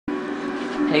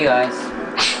Hey guys,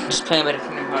 just playing a bit of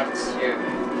Kingdom Hearts here.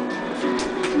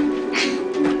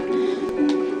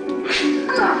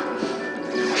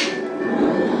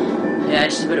 Yeah,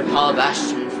 just a bit of Hollow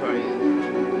Bastion for you.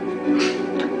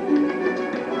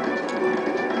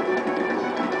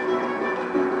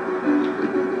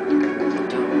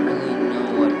 Don't really know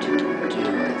what to do.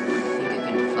 I think I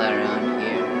can fly around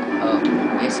here. Oh,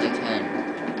 yes I can.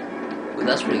 Ooh,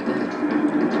 that's pretty good.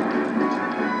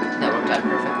 That worked out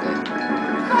perfectly.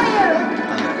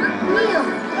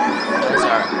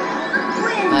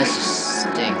 Guys just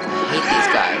stink. I hate these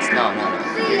guys. No.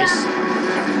 You're just...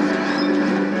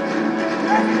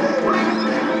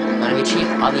 Wanna be cheap?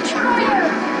 I'll be cheap.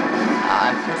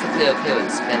 I'm perfectly okay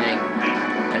with spinning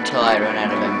until I run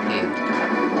out of MP.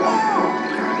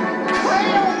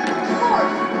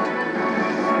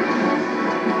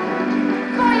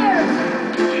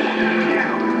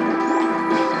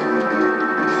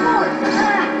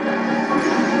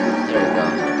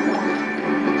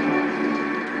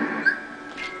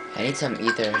 I need some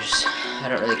ethers. I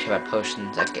don't really care about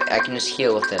potions. I can just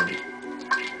heal with them.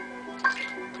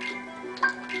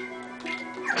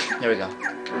 There we go.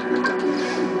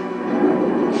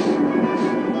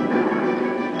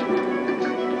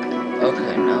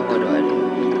 Okay, now what do?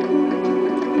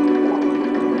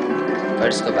 Do I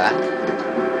just go back?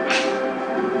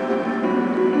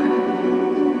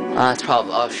 It's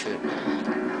probably... Oh, shoot.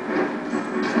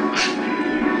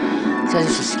 These guys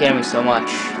used to scare me so much.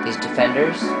 These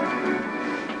defenders.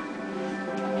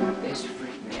 They used to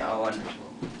freak me out. Wonderful.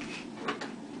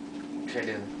 What should I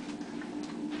do?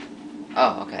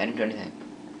 Oh, okay, I didn't do anything.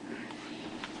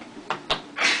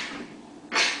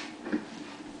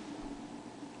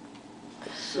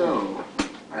 So,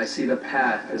 I see the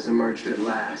path has emerged at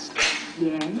last.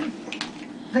 Yes.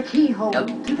 The keyhole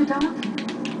to the dark.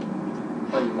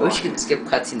 I wish you could skip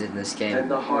cutscenes in this game.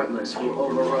 And the Heartless will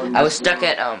overrun. I was stuck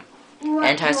at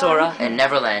Faillzoorrss and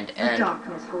Neverland, and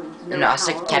I was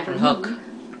stuck at Captain Hook.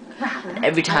 And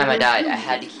every time I died, I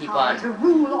had to keep on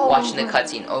watching the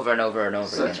cutscene over and over and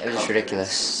over again. It was just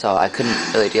ridiculous, so I couldn't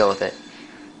really deal with it.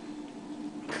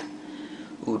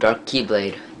 Ooh, Dark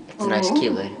Keyblade. It's a nice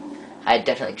Keyblade. I'd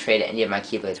definitely trade any of my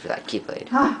Keyblades for that Keyblade.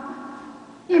 Ah,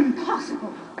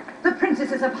 impossible. The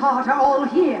princesses of heart are all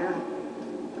here.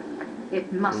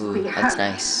 It must be her. That's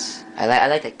nice. I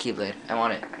like that Keyblade. I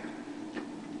want it.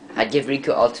 I'd give Riku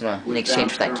Ultima in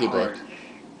exchange for that Keyblade.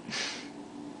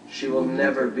 She will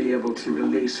never be able to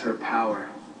release her power.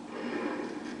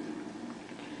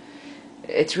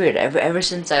 It's weird. Ever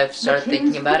since I've started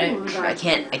thinking about it, I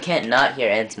can't not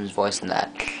hear Ansem's voice in that.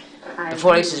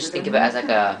 Before I used to just think of it as like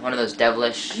one of those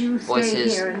devilish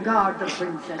voices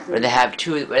where they have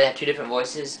two different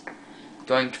voices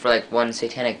going for like one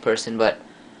satanic person, but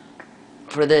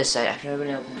for this I've never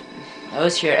been able to, I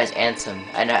always hear it as Ansem.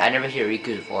 I never hear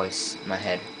Riku's voice in my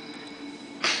head.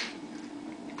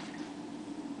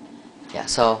 Yeah,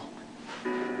 so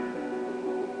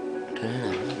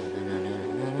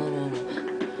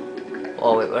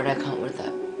oh wait, where did I come with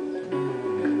that?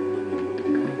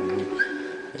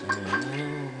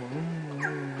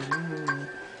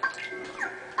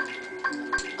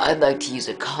 I'd like to use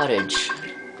a cottage.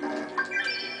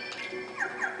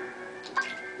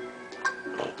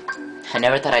 I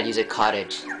never thought I'd use a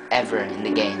cottage ever in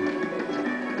the game.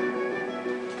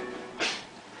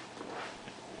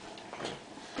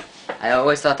 I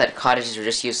always thought that cottages were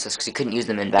just useless because you couldn't use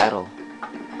them in battle.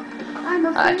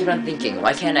 I kept on thinking,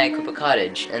 why can't I equip a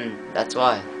cottage? And that's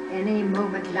why. Any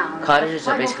moment now, cottages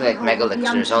are basically like mega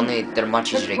elixirs, only they're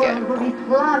much easier to get.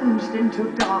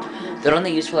 They're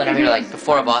only useful whenever you're like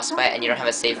before a boss fight and you don't have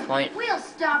a save point. We'll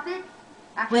stop it.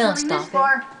 After We'll going stop this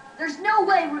far, there's no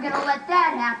way we're gonna let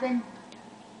that happen.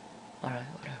 Alright,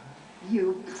 whatever.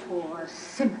 You poor,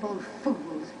 simple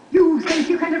fools. You think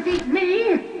you can defeat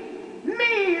me?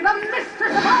 Me, the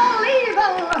mistress of all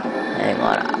evil! Hang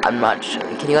on, I'm not sure.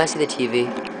 Can you guys see the TV?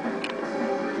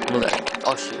 Move it.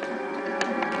 Oh shoot.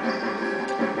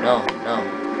 No.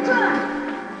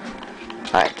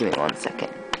 Alright, give me 1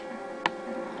 second.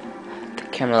 The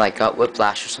camera like got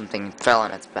whiplash or something and fell on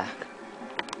its back.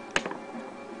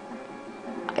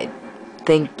 I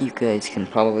think you guys can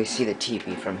probably see the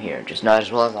TV from here, just not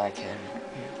as well as I can.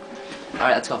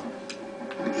 Alright, let's go.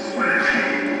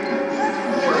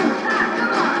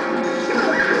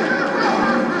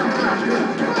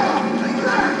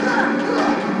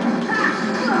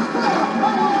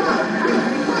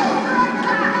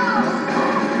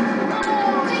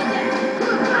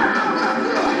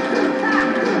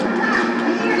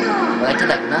 I did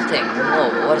like nothing.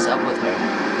 Whoa, what is up with her?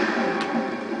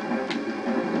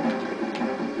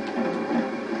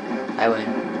 I win.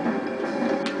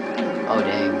 Oh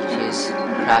dang, she's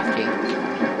crafty.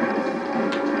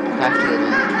 Crafty little.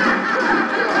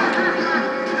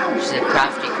 She's a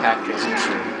crafty character, isn't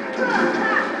she?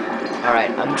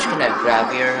 Alright, I'm just gonna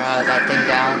grab your, that thing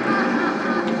down.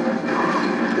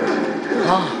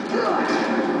 Oh!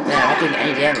 Man, I'm not doing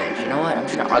any damage. You know what? I'm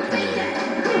just gonna arc you.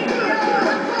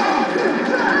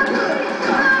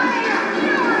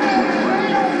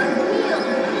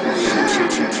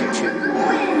 Shoot.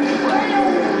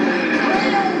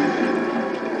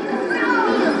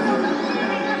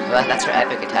 Well, that's her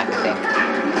epic attack, I think.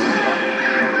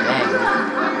 Dang.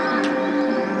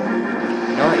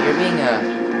 You know what? You're being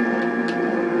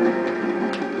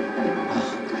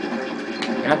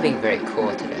you're not being very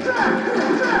cool today. You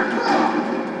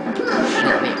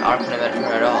shouldn't let me Arcanum at her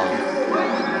at all.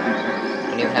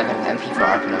 Don't even have an MP for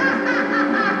Arcanum.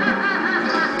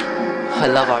 I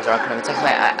love ours Arcanum. It's like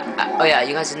oh yeah,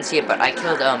 you guys didn't see it, but I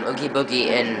killed Oogie Boogie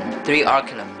in 3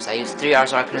 Arcanums. I used 3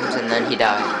 Ars Arcanums and then he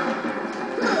died.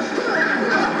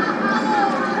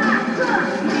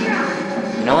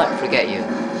 You know what? Forget you.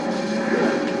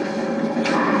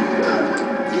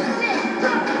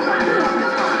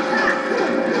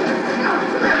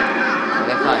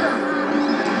 Okay, fine.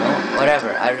 Well,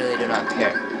 whatever. I really do not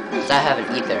care. Because I have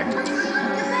an ether.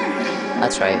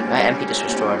 That's right. My MP just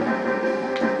restored.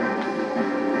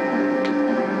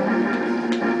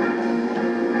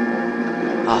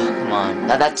 Oh, come on.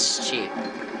 That's cheap.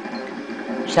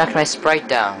 She knocked my sprite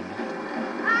down.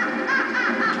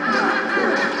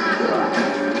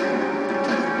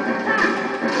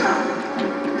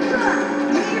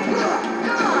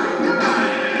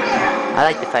 I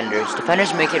like defenders.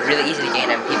 Defenders make it really easy to gain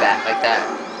MP back, like that.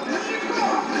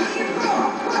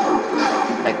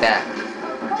 Like that.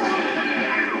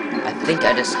 I think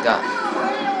I just got...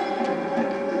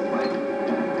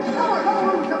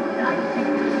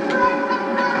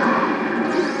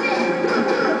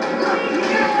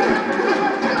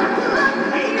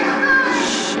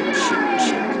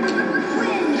 Shit.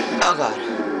 Oh god.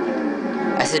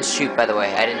 I said shoot, by the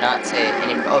way. I did not say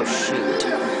any... Oh, shoot.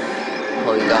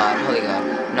 Holy god.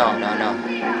 No.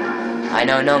 I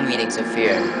know no meanings of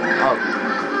fear. Oh.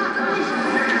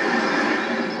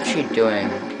 What's she doing?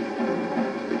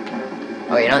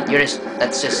 Oh, you know, you're just...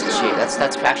 That's just cheap. That's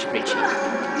actually pretty cheap.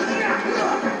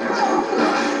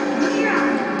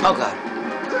 Oh god.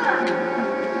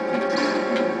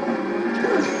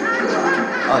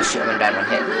 Oh shit, I'm gonna die in one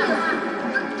hit.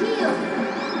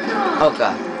 Oh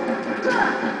god.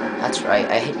 That's right,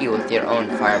 I hit you with your own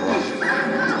fireball.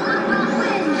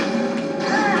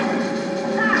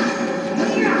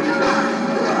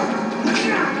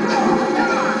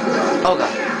 Oh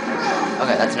god.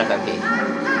 Okay, that's enough MP.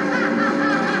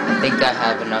 I think I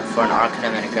have enough for an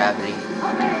Arcanum and a Gravity.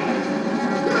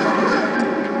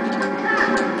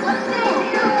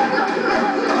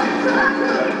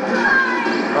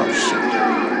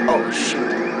 Oh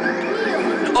shoot.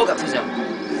 Oh god, please no.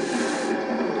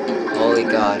 Holy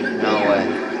god, no way.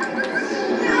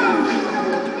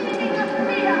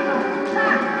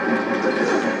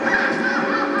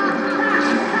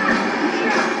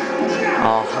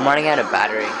 Oh, I'm running out of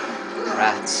battery.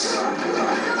 Rats.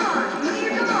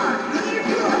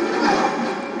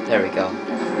 There we go.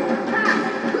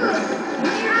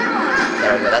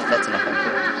 That's enough MP.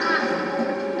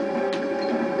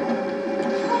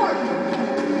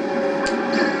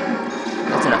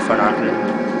 That's enough for an Arcanum.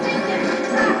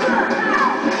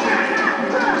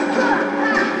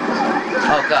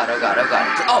 Oh god.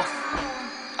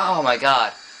 Oh my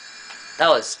god. That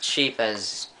was cheap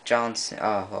as Johnson.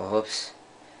 Oh, whoops.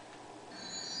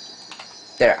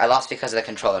 There, I lost because of the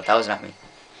controller. That was not me.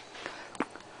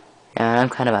 Yeah, I'm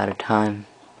kind of out of time.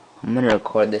 I'm gonna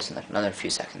record this in like another few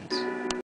seconds.